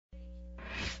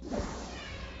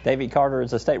Davy Carter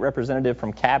is a state representative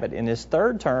from Cabot in his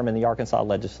third term in the Arkansas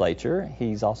legislature.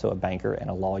 He's also a banker and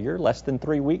a lawyer. Less than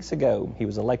 3 weeks ago, he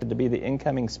was elected to be the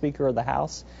incoming Speaker of the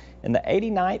House in the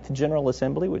 89th General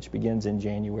Assembly, which begins in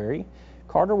January.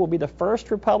 Carter will be the first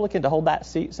Republican to hold that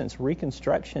seat since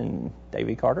Reconstruction.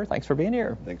 Davy Carter, thanks for being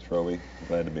here. Thanks, Roby.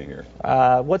 Glad to be here.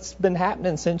 What's been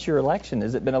happening since your election?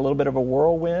 Has it been a little bit of a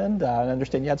whirlwind? I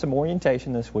understand you had some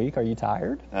orientation this week. Are you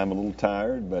tired? I'm a little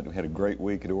tired, but we had a great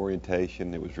week at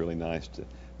orientation. It was really nice to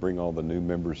bring all the new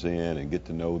members in and get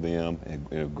to know them.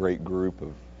 And a great group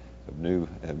of new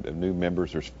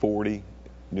members. There's 40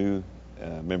 new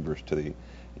members to the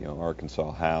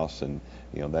Arkansas House, and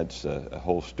that's a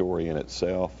whole story in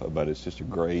itself. But it's just a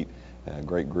great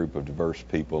group of diverse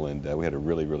people, and we had a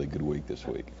really, really good week this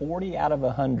week. 40 out of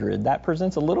 100. That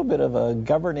presents a little bit of a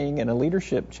governing and a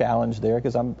leadership challenge there,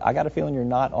 because I got a feeling you're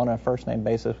not on a first-name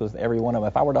basis with every one of them.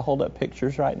 If I were to hold up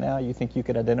pictures right now, you think you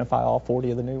could identify all 40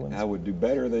 of the new ones? I would do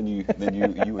better than you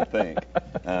would think.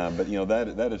 But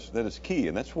that is key,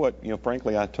 and that's what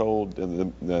frankly I told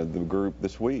the group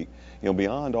this week.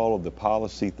 Beyond all of the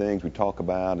policy things we talk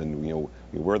about, and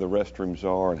where the restrooms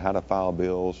are and how to file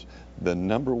bills, the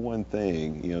number one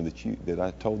thing that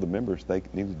I told the members they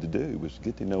needed to do was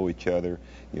get to know each other.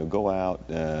 Go out,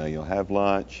 have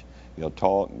lunch,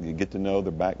 talk, get to know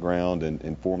their background,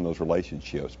 and form those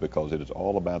relationships, because it is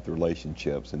all about the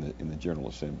relationships in the General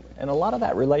Assembly. And a lot of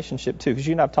that relationship too, because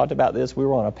you and I've talked about this. We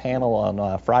were on a panel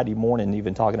on Friday morning,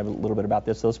 even talking a little bit about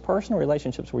this. Those personal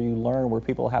relationships where you learn where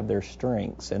people have their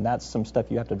strengths, and that's some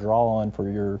stuff you have to draw on for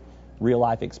your real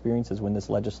life experiences when this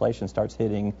legislation starts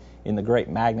hitting in the great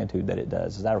magnitude that it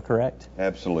does. Is that correct?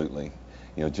 Absolutely.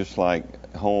 Just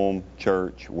like home,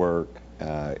 church, work,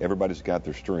 everybody's got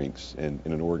their strengths in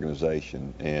an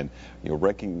organization, and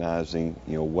recognizing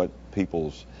what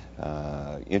people's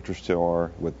interests are,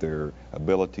 what their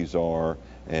abilities are,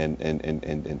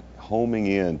 and homing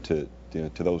in to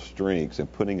those strengths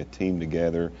and putting a team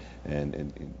together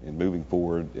and moving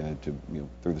forward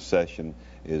through the session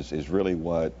is really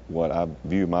what I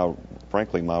view my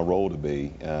role to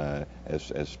be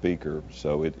as Speaker.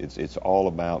 So it's all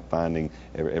about finding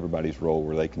everybody's role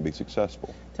where they can be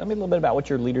successful. Tell me a little bit about what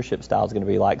your leadership style is going to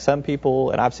be like. Some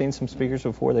people, and I've seen some speakers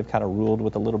before, they've kind of ruled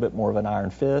with a little bit more of an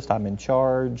iron fist. I'm in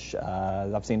charge.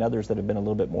 I've seen others that have been a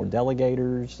little bit more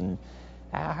delegators. And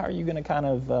how are you going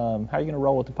to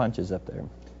roll with the punches up there?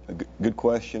 Good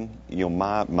question.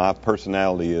 My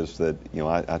personality is that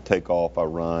I take off, I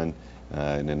run,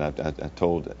 and then I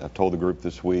told the group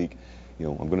this week,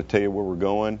 I'm going to tell you where we're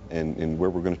going and where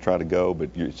we're going to try to go, but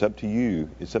it's up to you.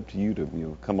 It's up to you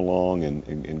to come along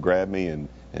and grab me and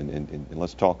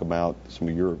let's talk about some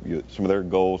of their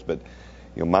goals. But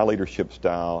my leadership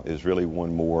style is really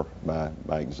one more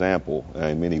by example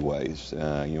in many ways.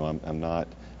 I'm not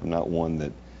one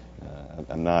that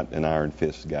I'm not an iron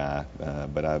fist guy,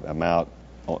 but I'm out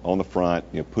on the front,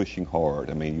 pushing hard.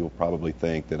 I mean, you'll probably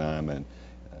think that I'm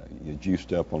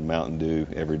juiced up on Mountain Dew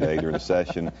every day during the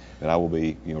session, and I will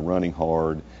be running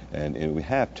hard, and we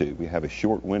have to. We have a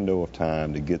short window of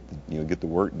time to get the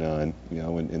work done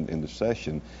in the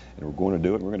session, and we're going to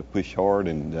do it. We're going to push hard,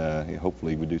 and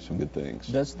hopefully we do some good things.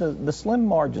 Does the slim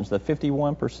margins, the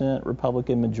 51%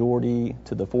 Republican majority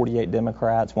to the 48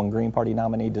 Democrats, one Green Party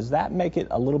nominee, does that make it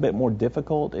a little bit more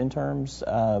difficult in terms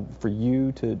for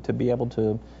you to be able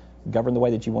to govern the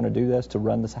way that you want to do this, to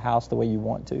run this House the way you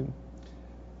want to?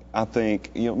 I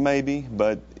think maybe,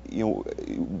 but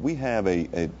we have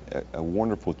a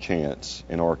wonderful chance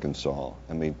in Arkansas.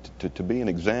 I mean, to be an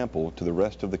example to the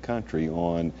rest of the country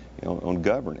on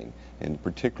governing, and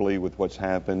particularly with what's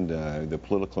happened, the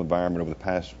political environment over the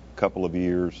past couple of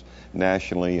years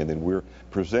nationally, and then we're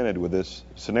presented with this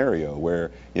scenario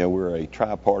where we're a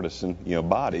tripartisan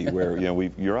body where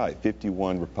you're right,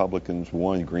 51 Republicans,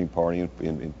 1 Green Party,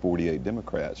 and 48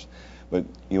 Democrats. But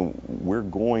we're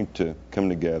going to come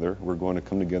together. We're going to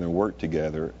come together and work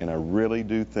together. And I really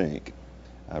think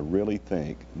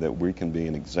that we can be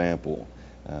an example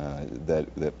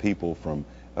that people from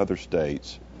other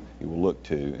states will look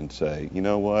to and say, you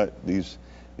know what, these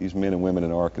men and women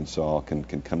in Arkansas can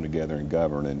come together and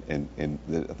govern, and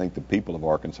I think the people of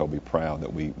Arkansas will be proud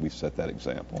that we set that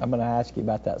example. I'm going to ask you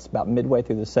about that. It's about midway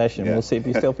through the session. Yeah. We'll see if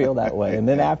you still feel that way, and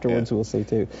then afterwards we'll see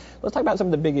too. Let's talk about some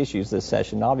of the big issues this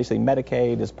session. Obviously,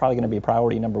 Medicaid is probably going to be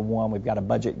priority number one. We've got a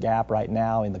budget gap right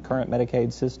now in the current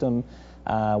Medicaid system.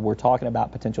 We're talking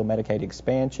about potential Medicaid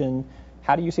expansion.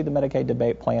 How do you see the Medicaid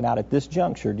debate playing out at this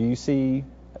juncture? Do you see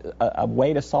a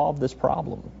way to solve this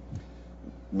problem?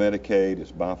 Medicaid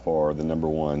is by far the number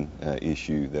one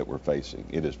issue that we're facing.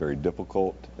 It is a very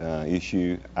difficult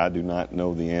issue. I do not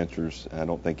know the answers. I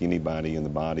don't think anybody in the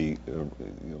body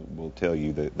will tell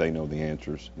you that they know the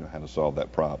answers, how to solve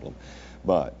that problem.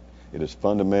 But it is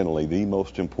fundamentally the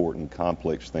most important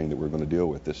complex thing that we're going to deal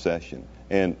with this session.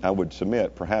 And I would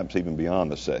submit, perhaps even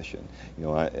beyond the session.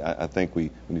 I think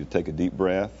we need to take a deep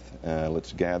breath.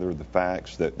 Let's gather the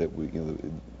facts that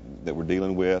we're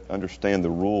dealing with, understand the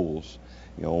rules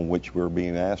on which we're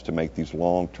being asked to make these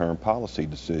long-term policy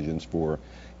decisions for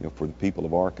the people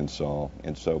of Arkansas.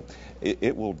 And so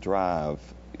it will drive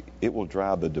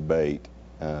the debate,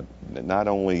 not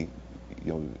only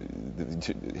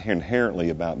inherently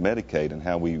about Medicaid and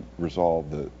how we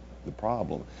resolve the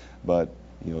problem, but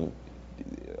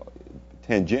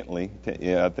tangentially,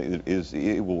 I think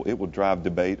it will drive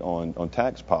debate on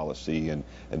tax policy and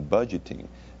budgeting.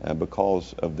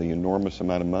 Because of the enormous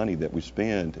amount of money that we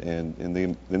spend, and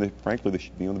frankly,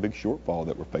 the big shortfall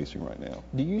that we're facing right now.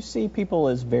 Do you see people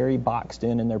as very boxed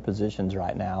in their positions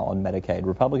right now on Medicaid,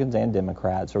 Republicans and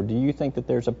Democrats, or do you think that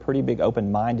there's a pretty big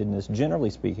open-mindedness,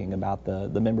 generally speaking, about the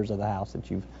members of the House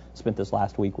that you've spent this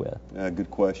last week with?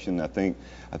 Good question. I think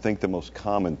the most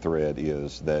common thread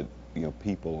is that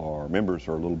members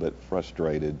are a little bit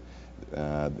frustrated.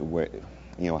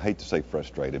 I hate to say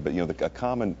frustrated, but a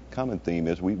common theme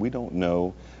is we don't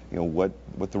know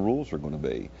what the rules are going to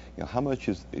be. How much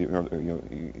is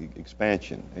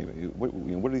expansion?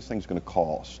 What are these things going to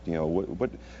cost?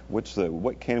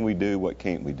 What can we do? What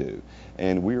can't we do?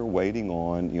 And we are waiting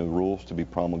on rules to be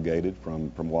promulgated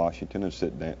from Washington and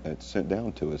sent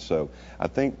down to us. So I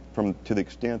think to the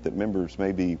extent that members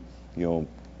may be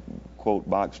quote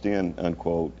boxed in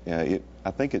unquote,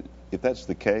 I think if that's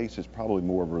the case, it's probably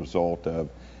more of a result of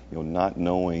not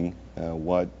knowing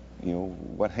what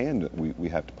hand we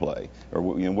have to play, or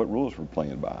what rules we're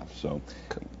playing by. So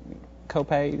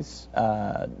co-pays,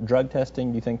 drug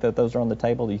testing, do you think that those are on the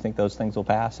table? Do you think those things will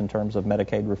pass in terms of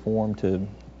Medicaid reform to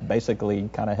basically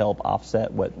kind of help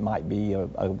offset what might be a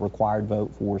required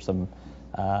vote for some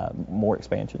more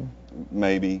expansion?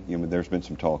 Maybe. There's been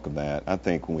some talk of that. I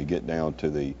think when we get down to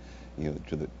the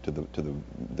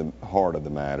the heart of the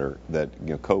matter, that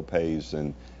co-pays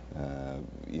and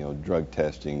drug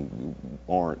testing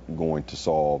aren't going to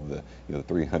solve the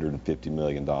 $350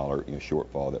 million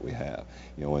shortfall that we have.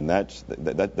 And that's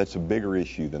a bigger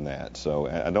issue than that. So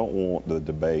I don't want the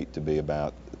debate to be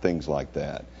about things like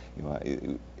that.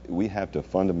 We have to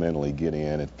fundamentally get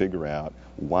in and figure out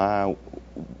why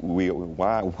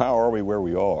are we where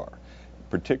we are,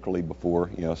 particularly before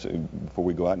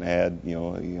we go out and add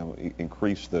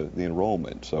increase the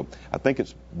enrollment. So I think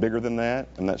it's bigger than that.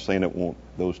 I'm not saying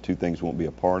those two things won't be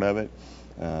a part of it,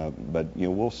 but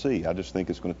we'll see. I just think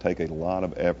it's going to take a lot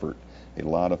of effort, a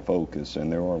lot of focus,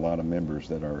 and there are a lot of members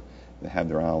that have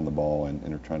their eye on the ball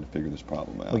and are trying to figure this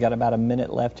problem out. We got about a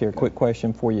minute left here. Quick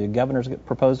question for you. Governor's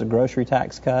proposed a grocery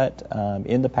tax cut.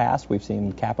 In the past, we've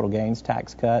seen capital gains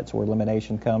tax cuts or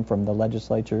elimination come from the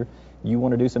legislature. You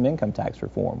want to do some income tax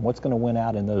reform. What's going to win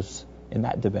out in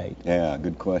that debate? Yeah,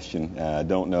 good question. I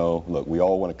don't know. Look, we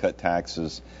all want to cut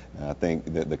taxes. I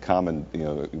think that the common,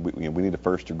 we need to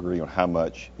first agree on how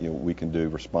much we can do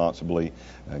responsibly.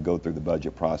 Go through the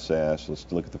budget process. Let's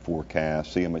look at the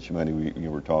forecast, see how much money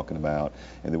we're talking about,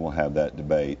 and then we'll have that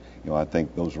debate. I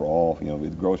think those are all. The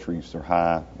groceries are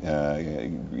high.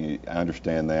 I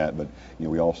understand that, but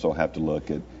we also have to look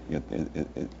at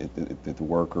the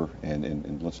worker,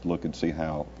 and let's look and see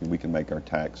how we can make our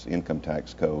income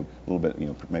tax code a little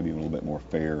bit, maybe a little bit more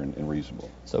fair and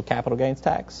reasonable. So capital gains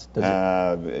tax?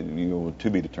 To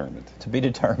be determined. To be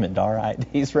determined. All right.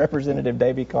 He's Representative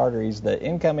Davy Carter. He's the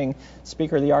incoming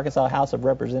Speaker of the Arkansas House of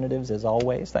Representatives. As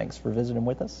always, thanks for visiting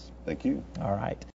with us. Thank you. All right.